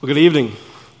Well, good evening.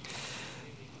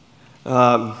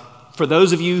 For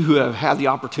those of you who have had the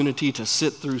opportunity to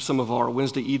sit through some of our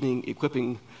Wednesday evening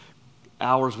equipping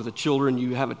hours with the children,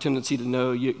 you have a tendency to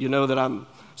know, you know that I'm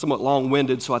somewhat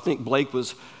long-winded, so I think Blake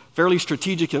was fairly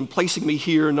strategic in placing me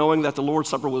here, knowing that the Lord's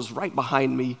Supper was right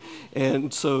behind me,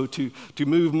 and so to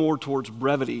move more towards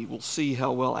brevity, we'll see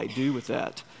how well I do with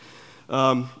that.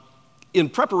 In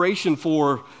preparation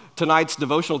for tonight's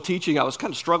devotional teaching, I was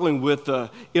kind of struggling with the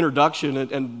introduction,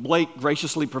 and Blake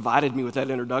graciously provided me with that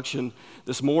introduction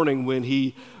this morning when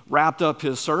he wrapped up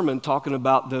his sermon talking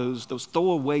about those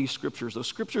throwaway scriptures, those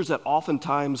scriptures that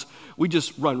oftentimes we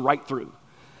just run right through.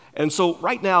 And so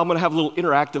right now I'm going to have a little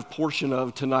interactive portion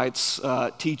of tonight's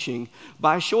teaching.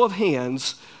 By a show of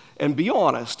hands, and be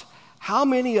honest, how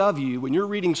many of you, when you're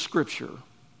reading scripture,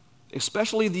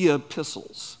 especially the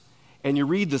epistles, and you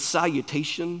read the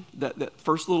salutation, that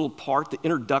first little part, the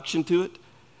introduction to it,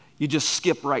 you just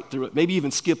skip right through it. Maybe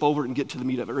even skip over it and get to the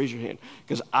meat of it. Raise your hand.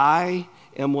 Because I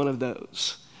am one of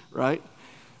those, right?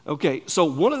 Okay, so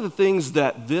one of the things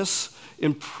that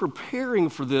in preparing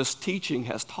for this teaching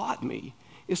has taught me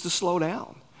is to slow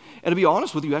down. And to be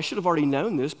honest with you, I should have already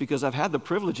known this because I've had the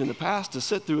privilege in the past to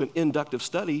sit through an inductive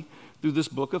study through this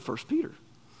book of 1 Peter.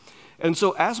 And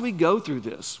so as we go through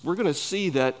this, we're going to see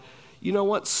that, you know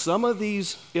what, some of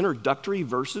these introductory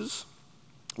verses,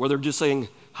 where they're just saying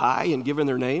hi and giving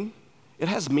their name, it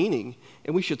has meaning,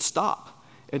 and we should stop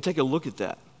and take a look at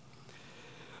that.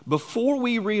 Before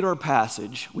we read our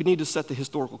passage, we need to set the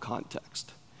historical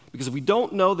context. Because if we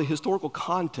don't know the historical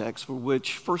context for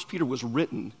which 1 Peter was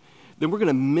written, then we're going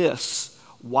to miss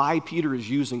why Peter is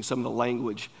using some of the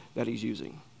language that he's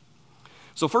using.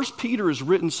 So 1 Peter is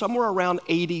written somewhere around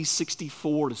AD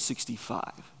 64 to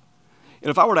 65. And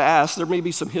if I were to ask, there may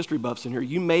be some history buffs in here.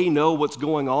 You may know what's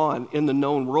going on in the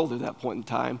known world at that point in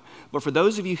time. But for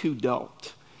those of you who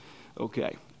don't,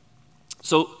 okay.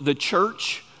 So the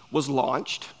church was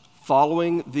launched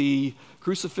following the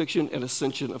crucifixion and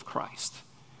ascension of Christ.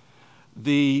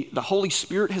 The Holy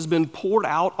Spirit has been poured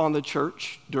out on the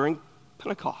church during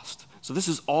Pentecost. So this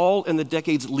is all in the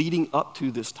decades leading up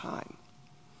to this time.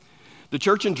 The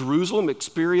church in Jerusalem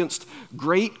experienced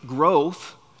great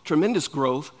growth, tremendous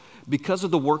growth, because of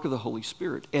the work of the Holy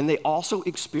Spirit. And they also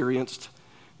experienced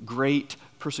great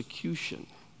persecution.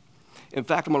 In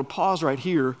fact, I'm going to pause right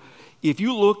here. If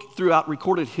you look throughout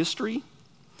recorded history,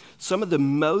 some of the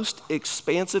most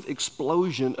expansive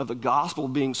explosion of the gospel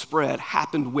being spread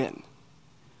happened when?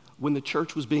 When the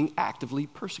church was being actively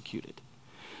persecuted.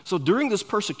 So during this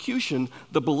persecution,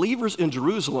 the believers in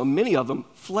Jerusalem, many of them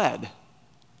fled.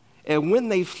 And when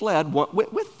they fled, what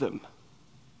went with them?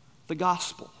 The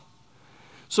gospel.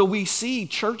 So we see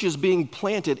churches being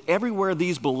planted everywhere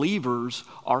these believers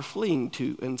are fleeing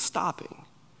to and stopping.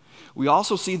 We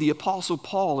also see the Apostle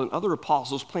Paul and other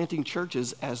apostles planting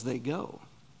churches as they go.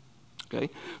 Okay?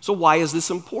 So why is this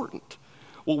important?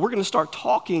 Well, we're going to start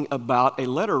talking about a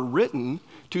letter written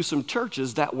to some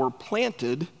churches that were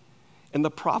planted in the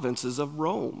provinces of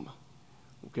Rome.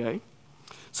 Okay?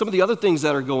 Some of the other things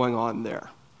that are going on there.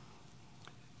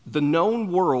 The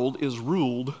known world is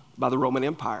ruled by the Roman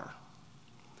Empire.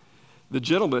 The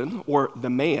gentleman, or the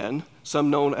man, some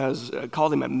known as,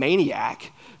 call him a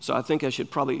maniac, so I think I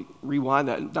should probably rewind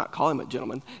that and not call him a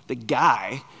gentleman. The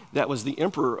guy that was the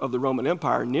emperor of the Roman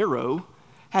Empire, Nero,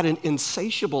 had an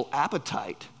insatiable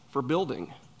appetite for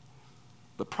building.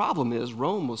 The problem is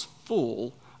Rome was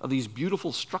full of these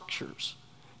beautiful structures,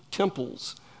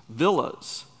 temples,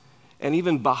 villas, and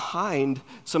even behind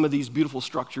some of these beautiful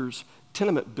structures,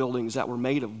 tenement buildings that were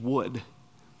made of wood.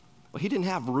 Well, he didn't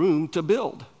have room to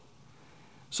build.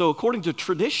 So according to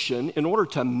tradition, in order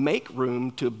to make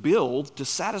room to build, to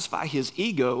satisfy his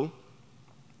ego,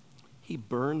 he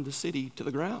burned the city to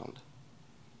the ground.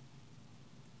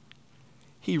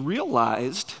 He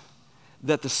realized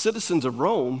that the citizens of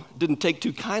Rome didn't take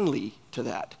too kindly to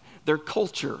that. Their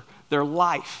culture, their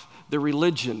life, their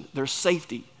religion, their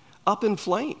safety, up in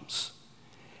flames.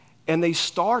 And they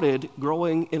started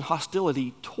growing in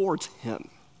hostility towards him.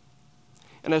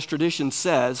 And as tradition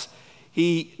says,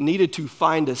 he needed to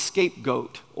find a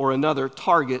scapegoat or another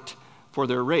target for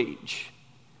their rage.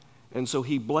 And so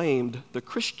he blamed the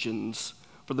Christians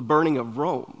for the burning of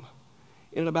Rome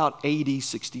in about AD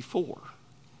 64,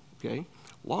 okay?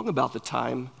 Long about the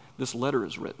time this letter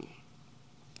is written.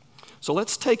 So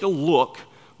let's take a look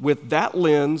with that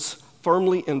lens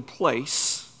firmly in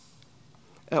place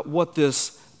at what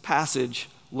this passage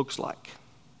looks like,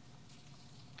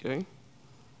 okay?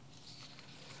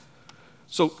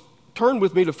 So turn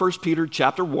with me to 1 Peter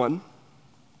chapter 1.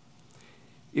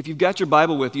 If you've got your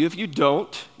Bible with you, if you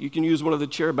don't, you can use one of the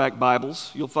chairback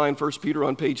Bibles. You'll find 1 Peter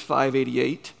on page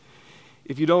 588.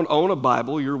 If you don't own a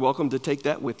Bible, you're welcome to take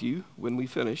that with you when we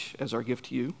finish as our gift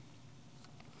to you.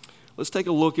 Let's take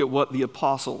a look at what the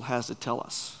apostle has to tell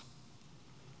us.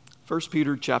 1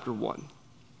 Peter chapter 1.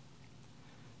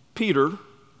 Peter,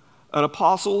 an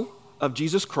apostle of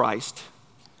Jesus Christ,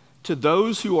 to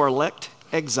those who are elect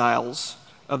exiles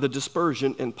of the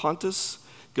dispersion in Pontus,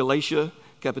 Galatia,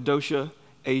 Cappadocia,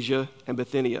 Asia, and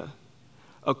Bithynia,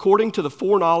 according to the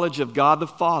foreknowledge of God the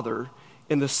Father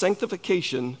in the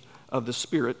sanctification of the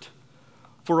Spirit,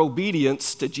 for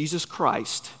obedience to Jesus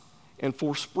Christ and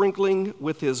for sprinkling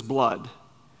with his blood,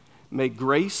 may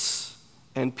grace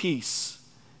and peace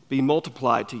be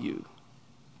multiplied to you.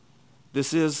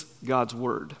 This is God's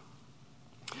word.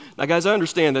 Now, guys, I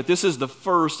understand that this is the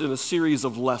first in a series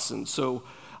of lessons, so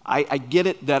I get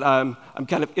it that I'm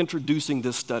kind of introducing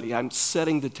this study. I'm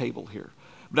setting the table here.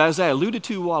 But as I alluded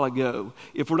to a while ago,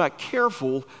 if we're not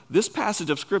careful, this passage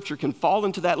of Scripture can fall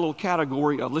into that little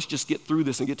category of let's just get through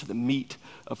this and get to the meat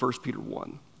of 1 Peter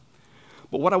 1.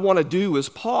 But what I want to do is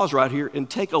pause right here and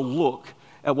take a look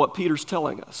at what Peter's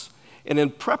telling us. And in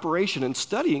preparation and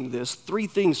studying this, 3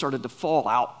 things started to fall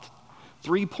out,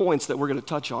 3 points that we're going to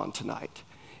touch on tonight.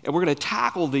 And we're going to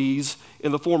tackle these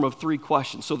in the form of 3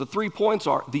 questions. So the 3 points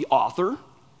are the author,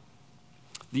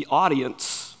 the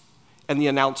audience, and the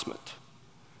announcement.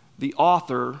 The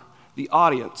author, the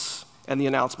audience, and the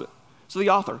announcement. So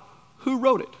the author, who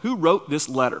wrote it? Who wrote this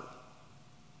letter?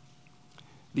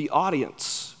 The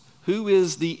audience, who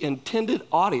is the intended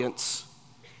audience?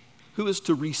 Who is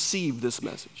to receive this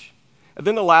message? And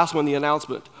then the last one, the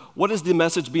announcement. What is the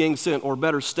message being sent, or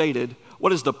better stated,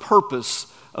 what is the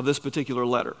purpose of this particular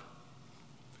letter?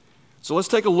 So let's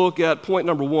take a look at point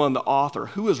number 1, the author.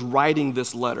 Who is writing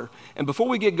this letter? And before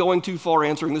we get going too far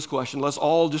answering this question, let's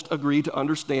all just agree to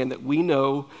understand that we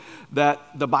know that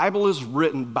the Bible is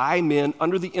written by men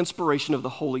under the inspiration of the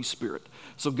Holy Spirit.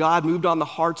 So God moved on the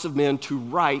hearts of men to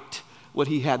write what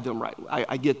he had them write.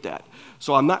 I get that.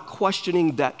 So I'm not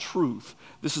questioning that truth.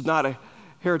 This is not a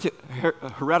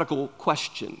heretical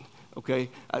question,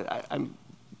 okay? I'm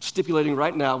stipulating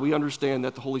right now, we understand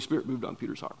that the Holy Spirit moved on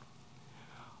Peter's heart.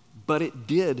 But it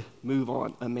did move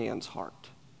on a man's heart.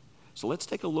 So let's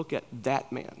take a look at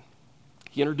that man.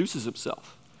 He introduces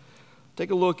himself.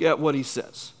 Take a look at what he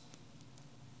says.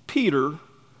 Peter,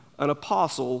 an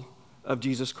apostle of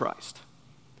Jesus Christ.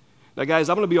 Now, guys,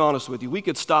 I'm going to be honest with you. We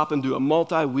could stop and do a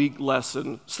multi-week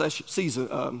lesson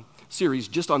series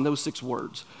just on those 6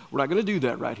 words. We're not going to do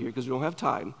that right here because we don't have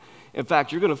time. In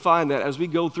fact, you're going to find that as we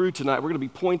go through tonight, we're going to be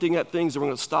pointing at things and we're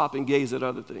going to stop and gaze at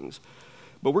other things.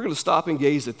 But we're going to stop and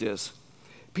gaze at this.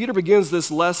 Peter begins this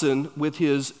lesson with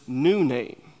his new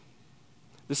name.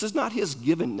 This is not his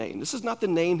given name. This is not the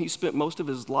name he spent most of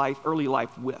his life, early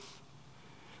life with.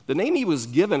 The name he was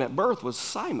given at birth was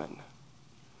Simon.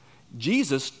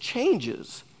 Jesus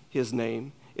changes his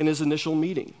name in his initial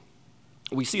meeting.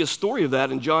 We see a story of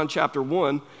that in John chapter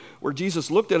 1, where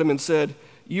Jesus looked at him and said,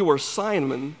 "You are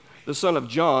Simon, the son of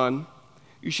John.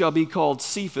 You shall be called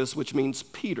Cephas," which means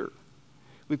Peter.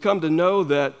 We've come to know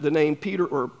that the name Peter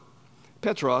or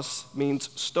Petros means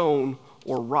stone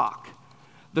or rock.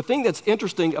 The thing that's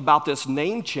interesting about this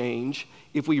name change,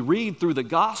 if we read through the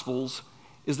Gospels,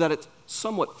 is that it's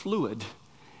somewhat fluid.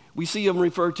 We see him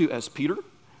referred to as Peter,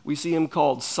 we see him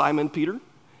called Simon Peter,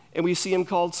 and we see him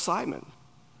called Simon.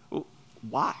 Well,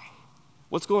 why?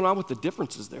 What's going on with the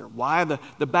differences there? Why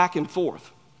the back and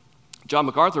forth? John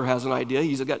MacArthur has an idea.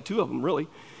 He's got 2 of them, really.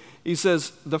 He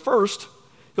says, the first,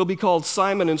 he'll be called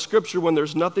Simon in Scripture when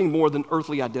there's nothing more than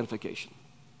earthly identification.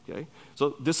 Okay?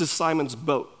 So this is Simon's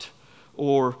boat,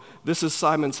 or this is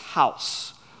Simon's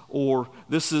house, or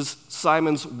this is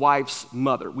Simon's wife's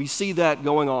mother. We see that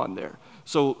going on there.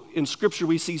 So in Scripture,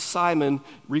 we see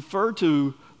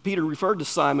Peter referred to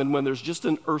Simon when there's just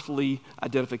an earthly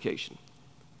identification.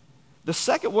 The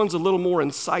second one's a little more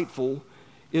insightful.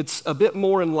 It's a bit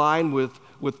more in line with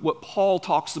what Paul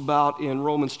talks about in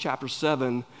Romans chapter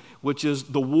 7, which is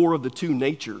the war of the 2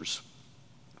 natures.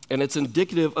 And it's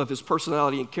indicative of his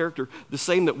personality and character, the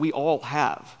same that we all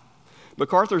have.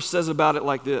 MacArthur says about it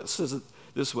like this, says it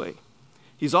this way.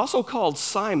 He's also called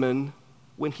Simon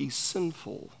when he's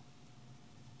sinful.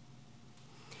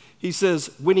 He says,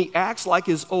 when he acts like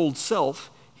his old self,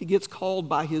 he gets called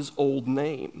by his old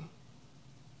name.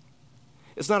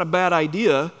 It's not a bad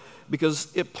idea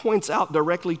because it points out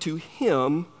directly to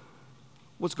him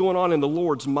what's going on in the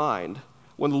Lord's mind.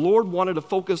 When the Lord wanted to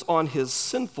focus on his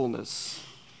sinfulness,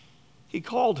 he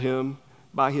called him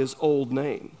by his old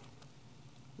name.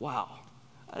 Wow,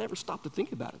 I never stopped to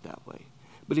think about it that way.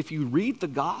 But if you read the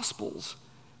Gospels,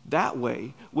 That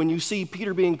way, when you see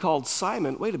Peter being called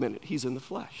Simon, wait a minute, he's in the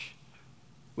flesh.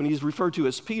 When he's referred to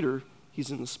as Peter,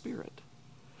 he's in the Spirit.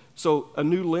 So a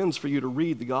new lens for you to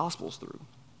read the Gospels through.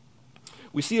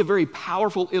 We see a very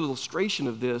powerful illustration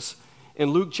of this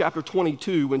in Luke chapter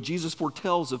 22 when Jesus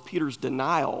foretells of Peter's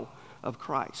denial of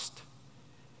Christ.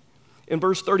 In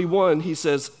verse 31, he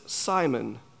says,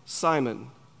 Simon, Simon,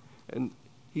 and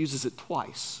he uses it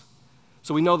twice.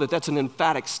 So we know that that's an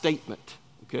emphatic statement,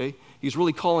 okay? He's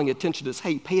really calling attention to this.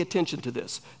 Hey, pay attention to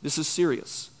this. This is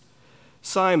serious.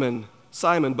 Simon,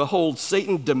 Simon, behold,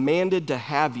 Satan demanded to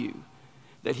have you,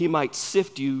 that he might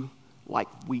sift you like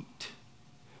wheat.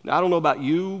 Now, I don't know about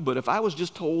you, but if I was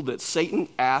just told that Satan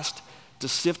asked to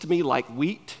sift me like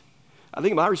wheat, I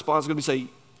think my response is going to be say,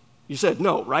 you said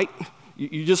no, right?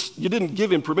 You didn't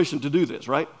give him permission to do this,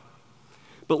 right?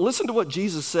 But listen to what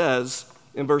Jesus says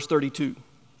in verse 32.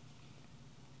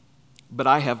 But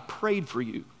I have prayed for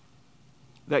you,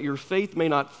 that your faith may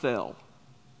not fail,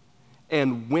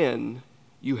 and when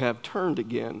you have turned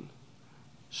again,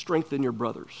 strengthen your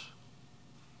brothers.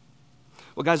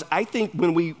 Well, guys, I think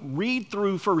when we read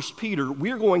through 1 Peter,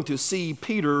 we're going to see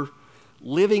Peter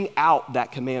living out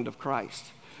that command of Christ.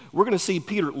 We're going to see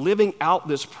Peter living out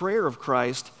this prayer of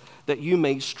Christ that you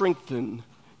may strengthen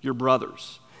your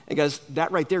brothers. And guys,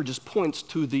 that right there just points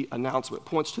to the announcement,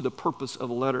 points to the purpose of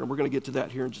the letter, and we're going to get to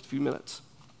that here in just a few minutes.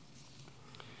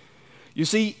 You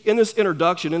see, in this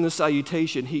introduction, in this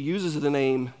salutation, he uses the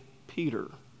name Peter.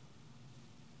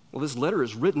 Well, this letter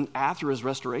is written after his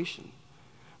restoration.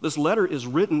 This letter is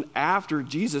written after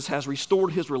Jesus has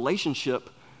restored his relationship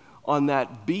on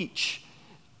that beach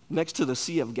next to the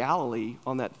Sea of Galilee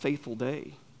on that faithful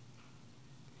day.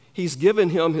 He's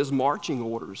given him his marching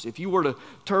orders. If you were to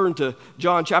turn to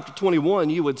John chapter 21,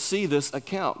 you would see this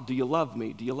account. Do you love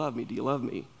me? Do you love me? Do you love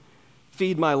me?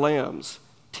 Feed my lambs,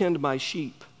 tend my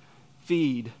sheep,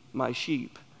 feed my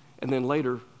sheep, and then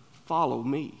later, follow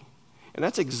me. And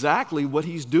that's exactly what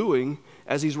he's doing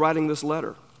as he's writing this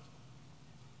letter.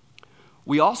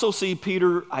 We also see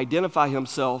Peter identify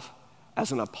himself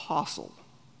as an apostle.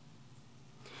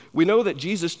 We know that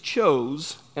Jesus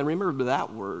chose, and remember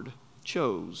that word,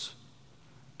 chose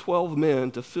 12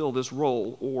 men to fill this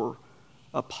role or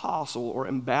apostle or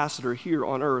ambassador here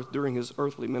on earth during his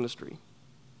earthly ministry.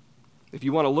 If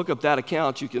you want to look up that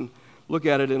account, you can look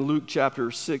at it in Luke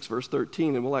chapter 6, verse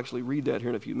 13, and we'll actually read that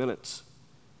here in a few minutes.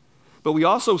 But we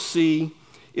also see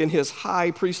in his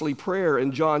high priestly prayer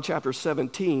in John chapter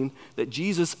 17 that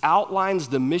Jesus outlines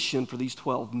the mission for these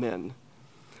 12 men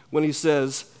when he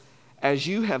says, as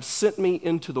you have sent me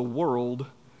into the world,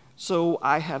 so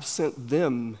I have sent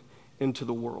them into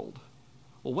the world.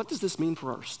 Well, what does this mean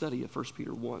for our study of 1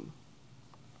 Peter 1?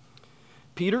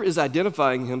 Peter is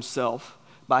identifying himself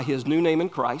by his new name in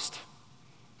Christ.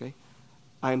 Okay?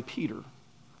 I am Peter.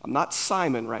 I'm not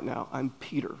Simon right now. I'm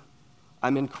Peter.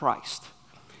 I'm in Christ.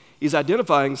 He's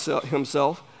identifying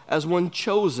himself as one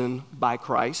chosen by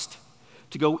Christ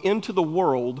to go into the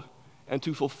world and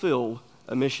to fulfill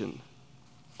a mission.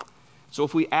 So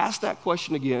if we ask that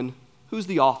question again, who's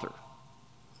the author?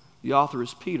 The author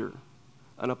is Peter,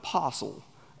 an apostle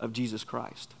of Jesus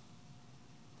Christ.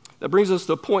 That brings us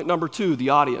to point number 2, the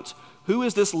audience. Who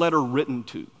is this letter written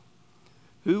to?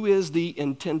 Who is the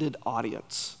intended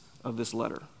audience of this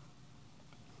letter?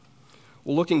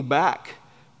 Well, looking back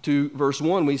to verse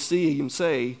 1, we see him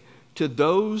say, to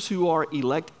those who are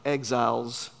elect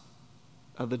exiles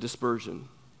of the dispersion.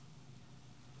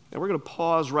 And we're going to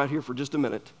pause right here for just a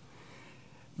minute,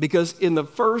 because in the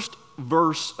first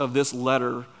verse of this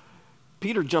letter,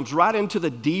 Peter jumps right into the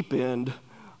deep end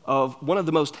of one of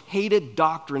the most hated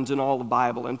doctrines in all the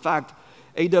Bible. In fact,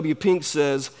 A.W. Pink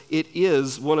says it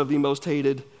is one of the most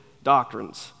hated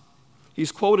doctrines.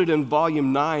 He's quoted in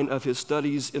volume 9 of his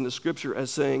studies in the scripture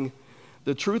as saying,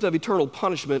 the truth of eternal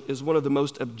punishment is one of the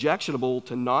most objectionable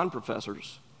to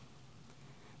non-professors.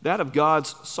 That of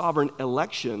God's sovereign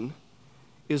election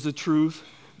is the truth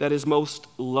that is most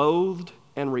loathed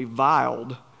and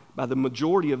reviled by the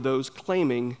majority of those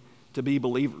claiming to be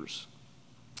believers.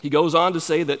 He goes on to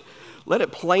say that, let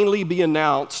it plainly be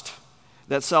announced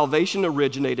that salvation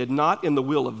originated not in the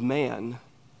will of man,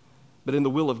 but in the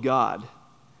will of God,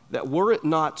 that were it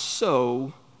not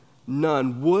so,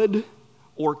 none would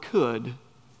or could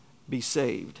be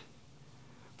saved.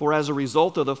 For as a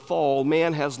result of the fall,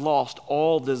 man has lost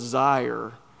all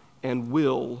desire and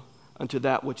will unto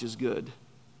that which is good,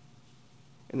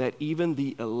 and that even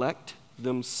the elect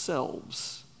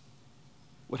themselves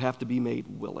would have to be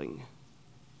made willing.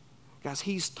 Guys,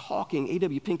 he's talking,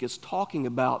 A.W. Pink is talking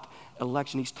about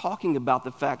election. He's talking about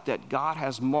the fact that God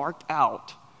has marked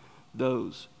out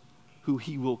those who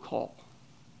he will call.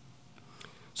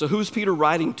 So who's Peter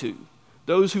writing to?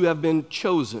 Those who have been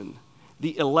chosen,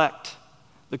 the elect,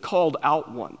 the called out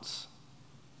ones.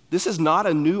 This is not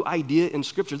a new idea in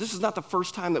Scripture. This is not the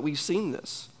first time that we've seen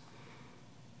this.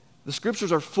 The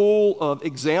Scriptures are full of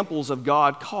examples of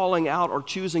God calling out or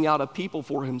choosing out a people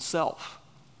for himself,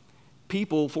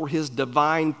 people for his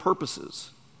divine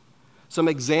purposes. Some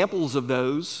examples of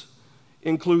those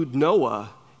include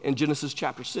Noah in Genesis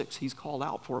chapter 6. He's called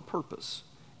out for a purpose.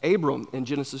 Abram in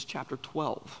Genesis chapter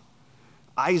 12.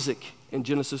 Isaac in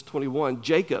Genesis 21.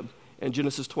 Jacob in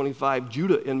Genesis 25.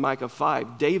 Judah in Micah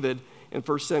 5. David in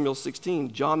 1 Samuel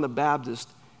 16. John the Baptist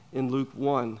in Luke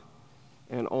 1.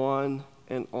 And on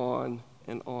and on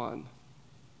and on.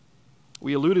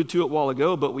 We alluded to it a while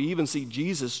ago, but we even see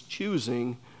Jesus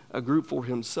choosing a group for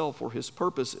himself, for his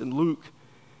purpose in Luke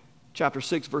chapter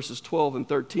 6, verses 12 and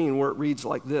 13, where it reads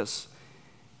like this.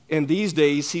 In these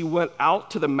days he went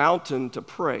out to the mountain to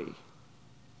pray,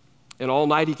 and all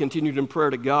night he continued in prayer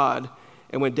to God.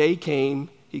 And when day came,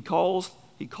 he called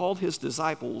his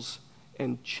disciples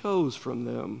and chose from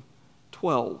them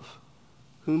 12,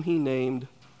 whom he named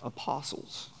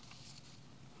apostles.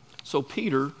 So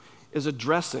Peter is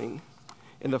addressing,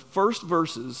 in the first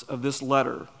verses of this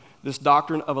letter, this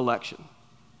doctrine of election.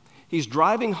 He's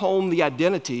driving home the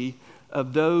identity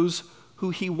of those who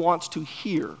he wants to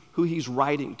hear, who he's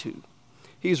writing to.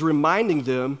 He's reminding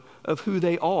them of who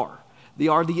they are. They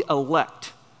are the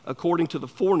elect, according to the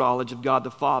foreknowledge of God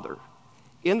the Father,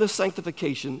 in the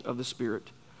sanctification of the Spirit,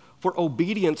 for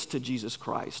obedience to Jesus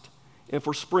Christ, and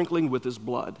for sprinkling with his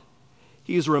blood.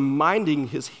 He is reminding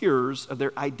his hearers of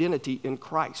their identity in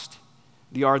Christ.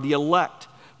 They are the elect,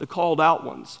 the called out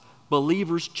ones,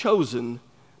 believers chosen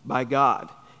by God.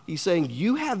 He's saying,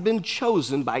 you have been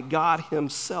chosen by God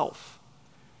himself.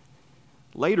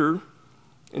 Later,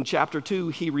 in chapter 2,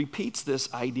 he repeats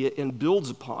this idea and builds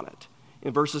upon it.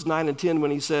 In verses 9 and 10,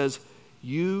 when he says,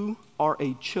 you are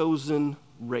a chosen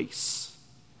race,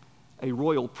 a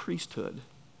royal priesthood,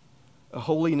 a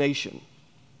holy nation,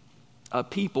 a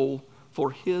people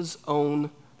for his own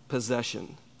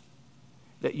possession,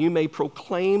 that you may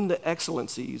proclaim the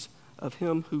excellencies of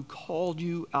him who called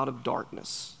you out of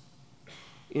darkness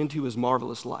into his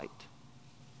marvelous light.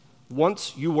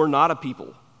 Once you were not a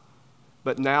people,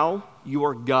 but now you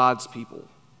are God's people.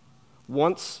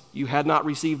 Once you had not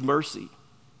received mercy,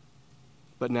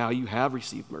 but now you have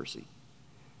received mercy.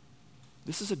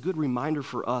 This is a good reminder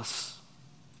for us.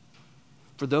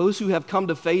 For those who have come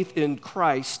to faith in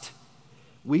Christ,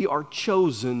 we are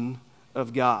chosen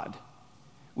of God.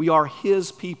 We are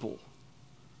his people.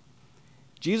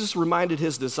 Jesus reminded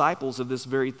his disciples of this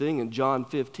very thing in John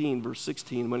 15, verse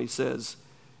 16, when he says,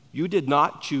 you did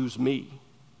not choose me,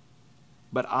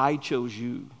 but I chose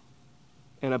you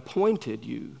and appointed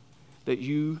you that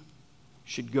you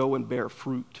should go and bear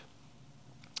fruit.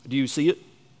 Do you see it?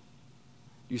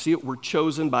 Do you see it? We're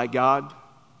chosen by God.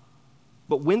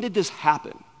 But when did this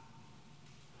happen?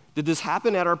 Did this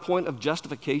happen at our point of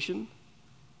justification?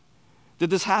 Did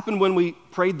this happen when we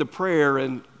prayed the prayer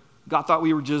and God thought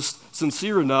we were just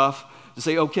sincere enough to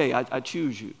say, okay, I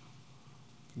choose you?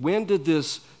 When did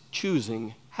this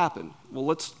choosing happen? Well,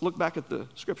 let's look back at the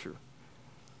scripture.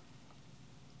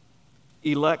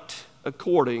 Elect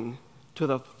according to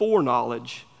the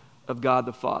foreknowledge of God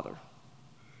the Father.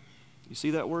 You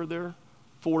see that word there?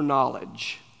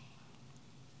 Foreknowledge.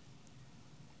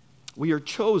 We are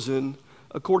chosen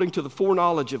according to the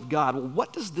foreknowledge of God. Well,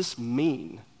 what does this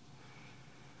mean?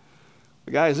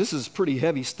 Guys, this is pretty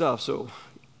heavy stuff, so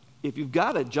if you've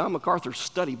got a John MacArthur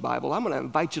study Bible, I'm going to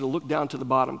invite you to look down to the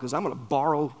bottom because I'm going to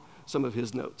borrow some of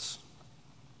his notes.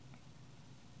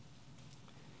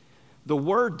 The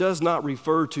word does not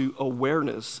refer to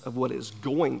awareness of what is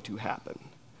going to happen,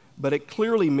 but it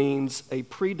clearly means a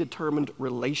predetermined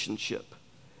relationship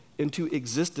into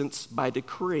existence by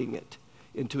decreeing it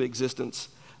into existence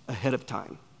ahead of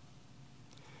time.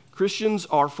 Christians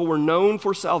are foreknown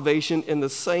for salvation in the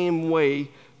same way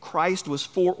Christ was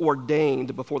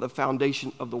foreordained before the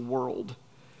foundation of the world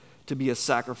to be a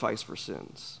sacrifice for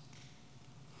sins.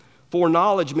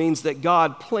 Foreknowledge means that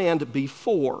God planned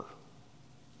before,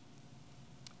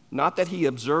 not that he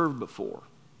observed before.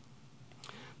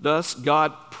 Thus,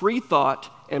 God pre-thought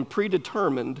and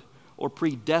predetermined or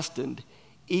predestined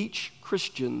each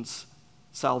Christian's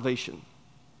salvation.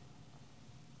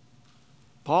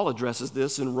 Paul addresses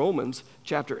this in Romans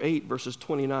chapter 8, verses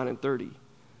 29 and 30.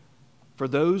 For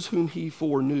those whom he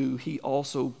foreknew, he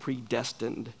also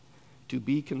predestined to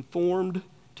be conformed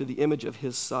to the image of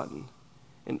his Son,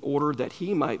 in order that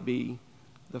he might be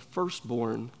the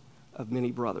firstborn of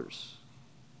many brothers.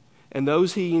 And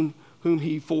those whom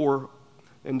he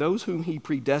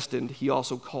predestined, he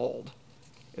also called.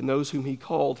 And those whom he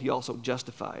called, he also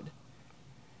justified.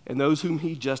 And those whom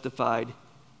he justified,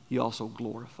 he also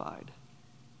glorified.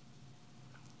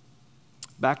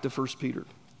 Back to 1 Peter.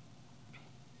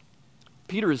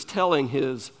 Peter is telling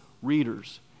his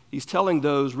readers, he's telling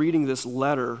those reading this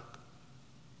letter,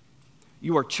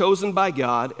 you are chosen by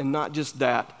God, and not just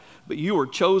that, but you are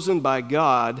chosen by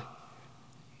God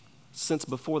since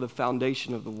before the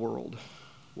foundation of the world.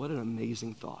 What an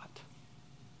amazing thought.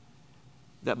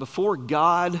 That before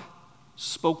God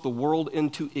spoke the world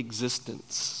into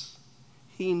existence,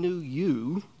 he knew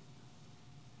you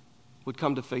would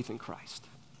come to faith in Christ.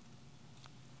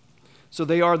 So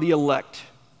they are the elect.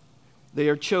 They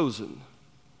are chosen.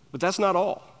 But that's not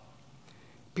all.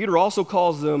 Peter also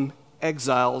calls them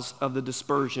exiles of the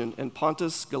dispersion in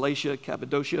Pontus, Galatia,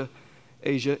 Cappadocia,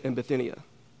 Asia, and Bithynia.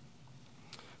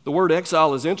 The word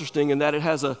exile is interesting in that it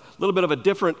has a little bit of a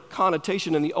different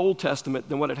connotation in the Old Testament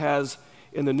than what it has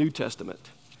in the New Testament.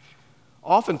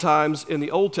 Oftentimes in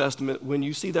the Old Testament, when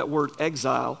you see that word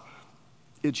exile,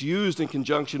 it's used in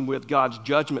conjunction with God's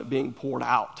judgment being poured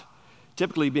out,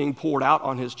 typically being poured out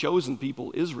on his chosen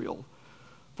people, Israel,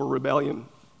 for rebellion,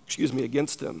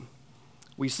 against him.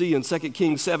 We see in 2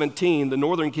 Kings 17 the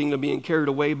northern kingdom being carried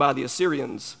away by the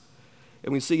Assyrians.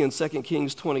 And we see in 2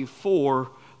 Kings 24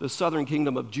 the southern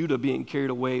kingdom of Judah being carried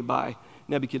away by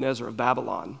Nebuchadnezzar of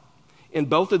Babylon. In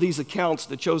both of these accounts,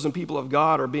 the chosen people of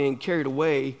God are being carried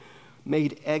away,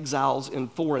 made exiles in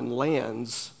foreign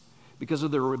lands because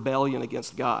of their rebellion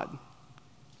against God.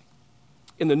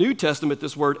 In the New Testament,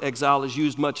 this word exile is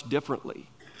used much differently.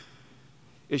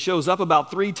 It shows up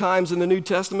about 3 times in the New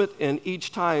Testament, and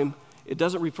each time it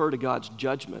doesn't refer to God's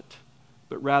judgment,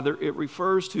 but rather it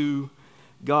refers to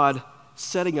God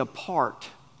setting apart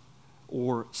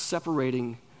or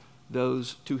separating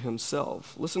those to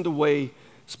himself. Listen to the way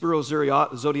Spiro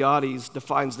Zodhiates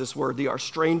defines this word. They are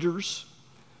strangers,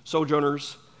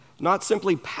 sojourners, not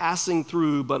simply passing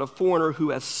through, but a foreigner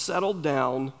who has settled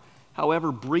down,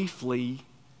 however briefly,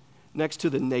 next to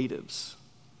the natives.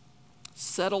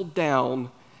 Settled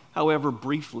down, however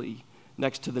briefly,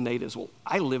 next to the natives. Well,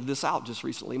 I lived this out just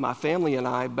recently. My family and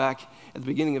I, back at the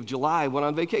beginning of July, went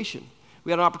on vacation.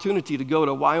 We had an opportunity to go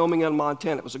to Wyoming and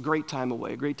Montana. It was a great time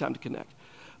away, a great time to connect.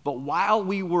 But while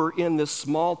we were in this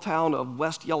small town of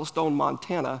West Yellowstone,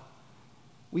 Montana,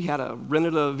 we had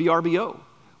rented a VRBO.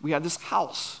 We had this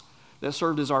house that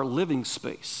served as our living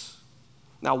space.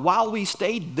 Now, while we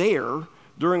stayed there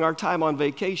during our time on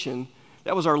vacation,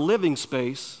 that was our living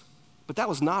space, but that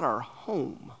was not our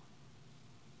home.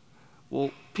 Well,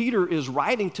 Peter is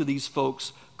writing to these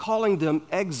folks, calling them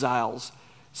exiles,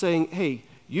 saying, hey,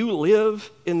 you live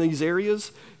in these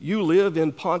areas. You live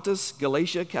in Pontus,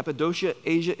 Galatia, Cappadocia,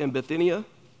 Asia, and Bithynia.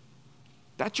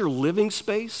 That's your living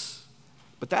space,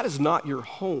 but that is not your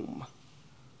home.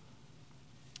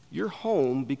 Your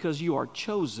home, because you are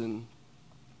chosen,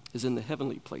 is in the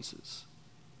heavenly places.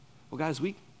 Well, guys,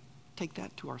 we take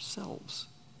that to ourselves.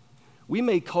 We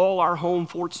may call our home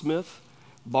Fort Smith,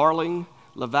 Barling,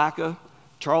 Lavaca,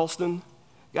 Charleston.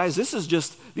 Guys, these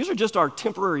are just our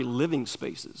temporary living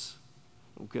spaces.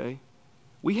 Okay?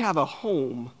 We have a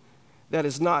home that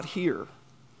is not here.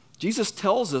 Jesus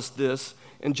tells us this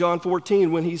in John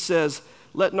 14 when he says,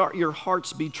 let not your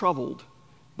hearts be troubled.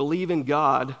 Believe in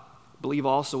God, believe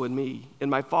also in me. In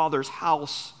my Father's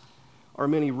house are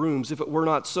many rooms. If it were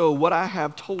not so, what I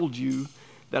have told you,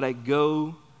 that I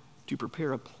go to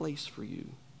prepare a place for you.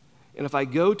 And if I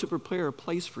go to prepare a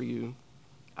place for you,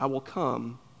 I will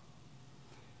come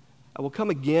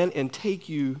again and take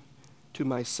you to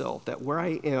myself, that where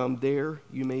I am, there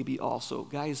you may be also.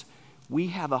 Guys, we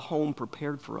have a home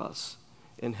prepared for us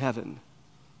in heaven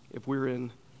if we're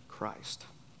in Christ.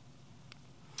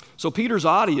 So Peter's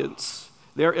audience,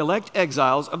 they're elect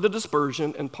exiles of the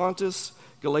dispersion in Pontus,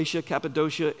 Galatia,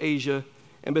 Cappadocia, Asia,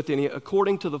 and Bithynia,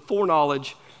 according to the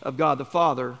foreknowledge of God the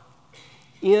Father,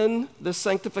 in the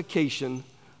sanctification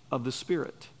of the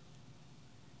Spirit.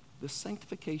 The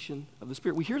sanctification of the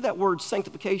Spirit. We hear that word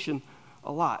sanctification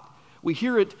a lot. We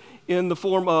hear it in the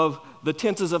form of the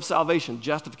tenses of salvation,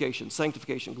 justification,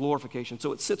 sanctification, glorification.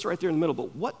 So it sits right there in the middle.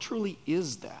 But what truly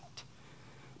is that?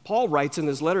 Paul writes in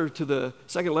his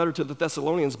second letter to the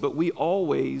Thessalonians, but we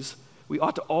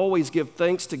ought to always give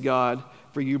thanks to God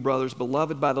for you, brothers,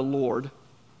 beloved by the Lord,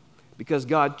 because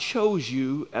God chose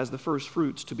you as the first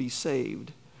fruits to be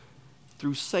saved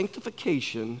through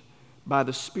sanctification by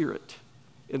the Spirit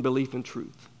in belief and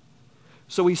truth.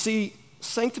 So we see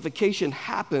sanctification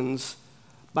happens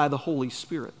by the Holy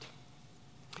Spirit.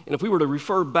 And if we were to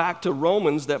refer back to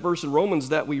Romans, that verse in Romans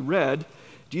that we read,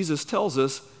 Jesus tells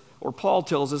us, or Paul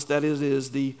tells us, that it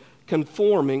is the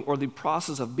conforming or the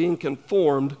process of being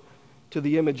conformed to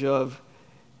the image of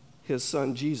his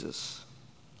Son, Jesus.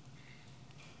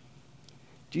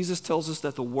 Jesus tells us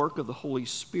that the work of the Holy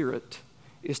Spirit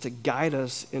is to guide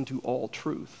us into all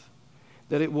truth,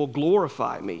 that it will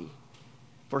glorify me,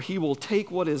 for he will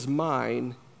take what is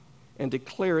mine and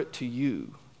declare it to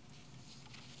you.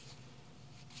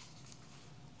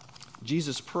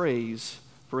 Jesus prays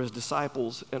for his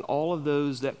disciples and all of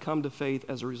those that come to faith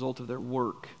as a result of their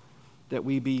work, that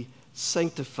we be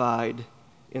sanctified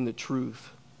in the truth,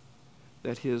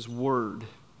 that his word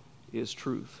is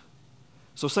truth.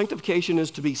 So sanctification is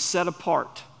to be set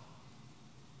apart,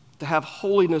 to have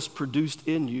holiness produced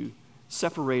in you,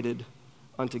 separated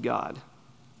unto God.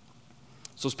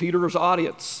 So it's Peter's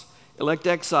audience, elect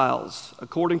exiles,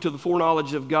 according to the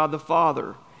foreknowledge of God the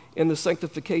Father, in the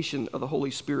sanctification of the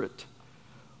Holy Spirit,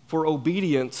 for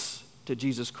obedience to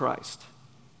Jesus Christ.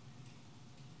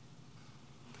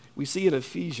 We see in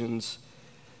Ephesians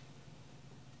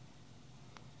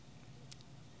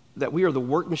that we are the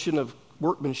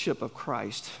workmanship of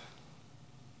Christ,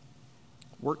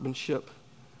 workmanship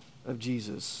of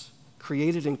Jesus,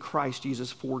 created in Christ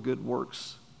Jesus for good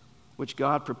works, which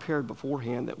God prepared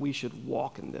beforehand that we should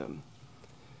walk in them.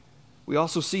 We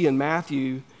also see in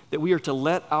Matthew that we are to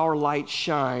let our light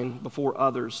shine before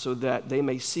others so that they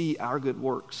may see our good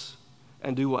works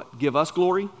and do what? Give us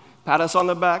glory? Pat us on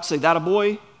the back? Say, that a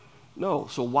boy? No.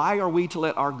 So why are we to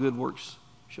let our good works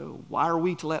show? Why are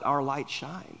we to let our light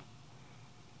shine?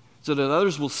 So that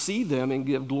others will see them and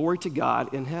give glory to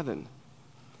God in heaven.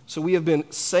 So we have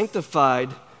been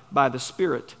sanctified by the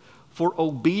Spirit for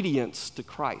obedience to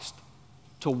Christ,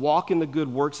 to walk in the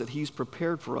good works that he's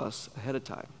prepared for us ahead of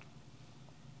time,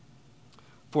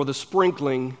 for the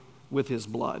sprinkling with his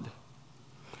blood.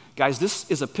 Guys, this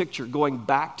is a picture going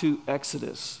back to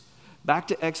Exodus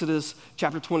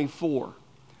chapter 24.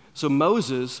 So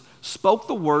Moses spoke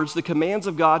the words, the commands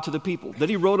of God to the people. Then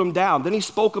he wrote them down. Then he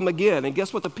spoke them again. And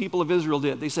guess what the people of Israel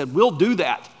did? They said, we'll do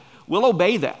that. We'll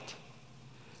obey that.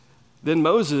 Then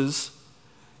Moses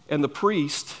and the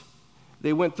priest,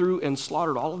 they went through and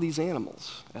slaughtered all of these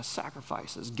animals as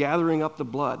sacrifices, gathering up the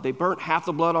blood. They burnt half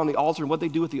the blood on the altar, and what did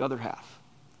they do with the other half?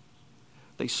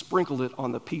 They sprinkled it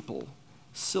on the people,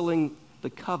 sealing the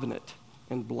covenant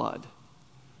in blood.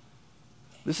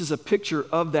 This is a picture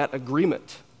of that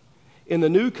agreement. In the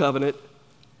new covenant,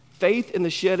 faith in the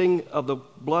shedding of the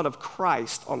blood of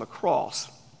Christ on the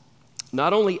cross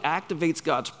not only activates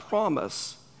God's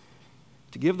promise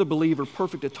to give the believer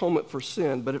perfect atonement for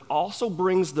sin, but it also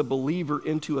brings the believer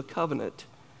into a covenant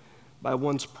by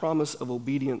one's promise of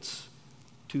obedience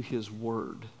to his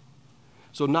word.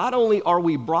 So not only are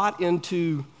we brought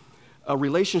into a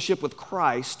relationship with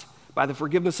Christ by the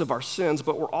forgiveness of our sins,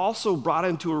 but we're also brought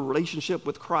into a relationship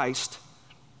with Christ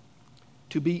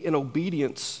to be in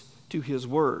obedience to his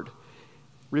word.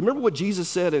 Remember what Jesus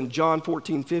said in John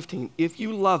 14:15, if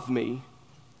you love me,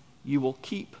 you will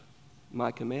keep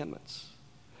my commandments.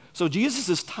 So Jesus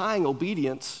is tying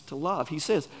obedience to love. He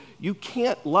says, you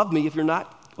can't love me if you're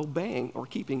not obeying or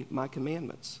keeping my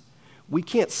commandments. We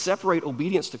can't separate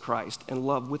obedience to Christ and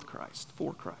love with Christ,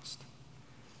 for Christ.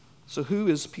 So who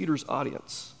is Peter's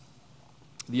audience?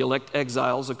 The elect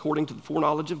exiles according to the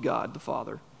foreknowledge of God the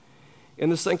Father, in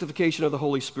the sanctification of the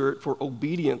Holy Spirit, for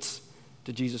obedience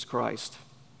to Jesus Christ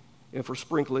and for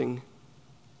sprinkling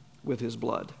with his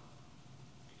blood.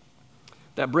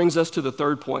 That brings us to the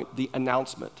third point, the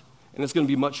announcement. And it's going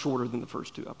to be much shorter than the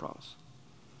first two, I promise.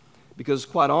 Because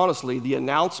quite honestly, the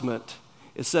announcement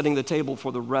is setting the table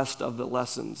for the rest of the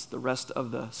lessons, the rest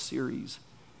of the series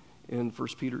in 1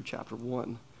 Peter chapter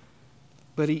 1.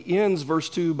 But he ends verse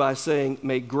 2 by saying,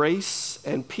 may grace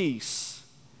and peace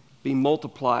be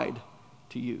multiplied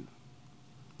to you.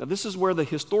 Now this is where the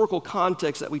historical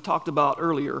context that we talked about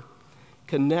earlier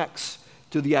connects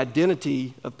to the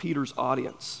identity of Peter's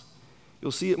audience.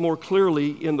 You'll see it more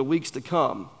clearly in the weeks to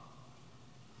come.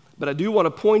 But I do want to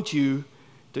point you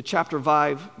to chapter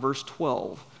 5, verse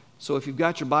 12. So if you've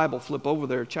got your Bible, flip over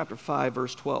there, chapter 5,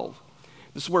 verse 12.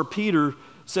 This is where Peter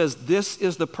says, this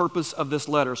is the purpose of this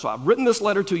letter. So I've written this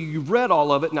letter to you. You've read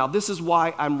all of it. Now this is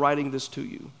why I'm writing this to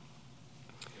you.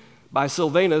 By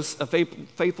Silvanus, a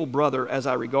faithful brother, as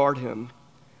I regard him,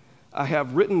 I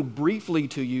have written briefly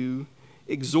to you,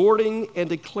 exhorting and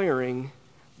declaring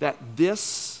that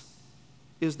this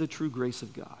is the true grace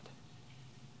of God.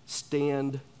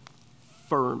 Stand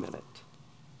firm in it.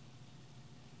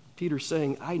 Peter's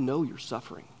saying, I know you're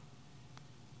suffering.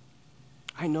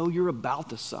 I know you're about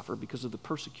to suffer because of the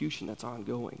persecution that's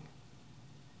ongoing.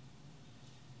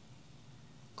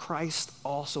 Christ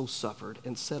also suffered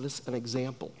and set us an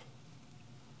example.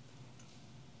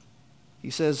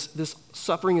 He says this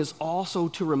suffering is also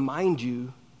to remind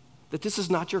you that this is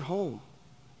not your home.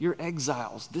 You're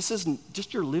exiles. This isn't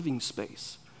just your living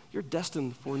space. You're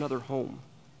destined for another home.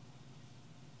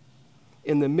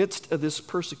 In the midst of this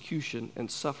persecution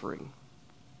and suffering,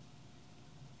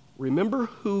 remember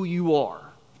who you are.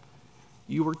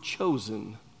 You are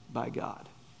chosen by God.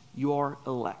 You are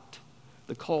elect,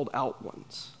 the called out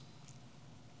ones.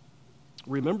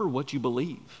 Remember what you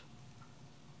believe.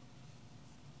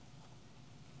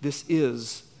 This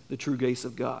is the true grace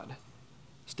of God.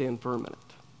 Stand firm in it.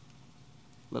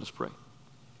 Let us pray.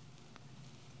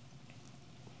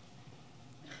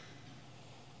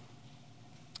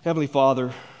 Heavenly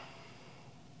Father,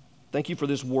 thank you for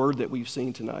this word that we've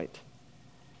seen tonight.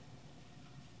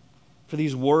 For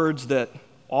these words that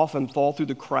often fall through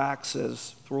the cracks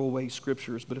as throwaway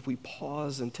scriptures, but if we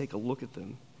pause and take a look at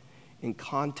them in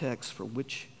context for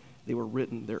which they were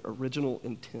written, their original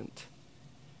intent,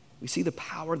 we see the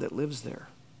power that lives there.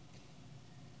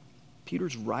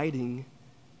 Peter's writing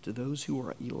to those who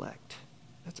are elect.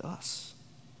 That's us,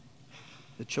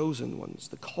 the chosen ones,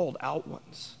 the called out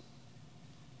ones.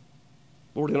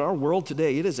 Lord, in our world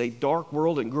today, it is a dark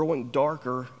world and growing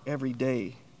darker every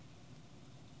day.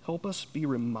 Help us be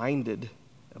reminded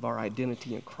of our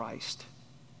identity in Christ.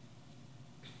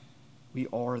 We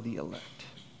are the elect.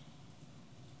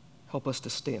 Help us to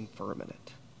stand firm in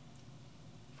it.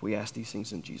 If we ask these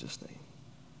things in Jesus' name,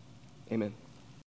 amen.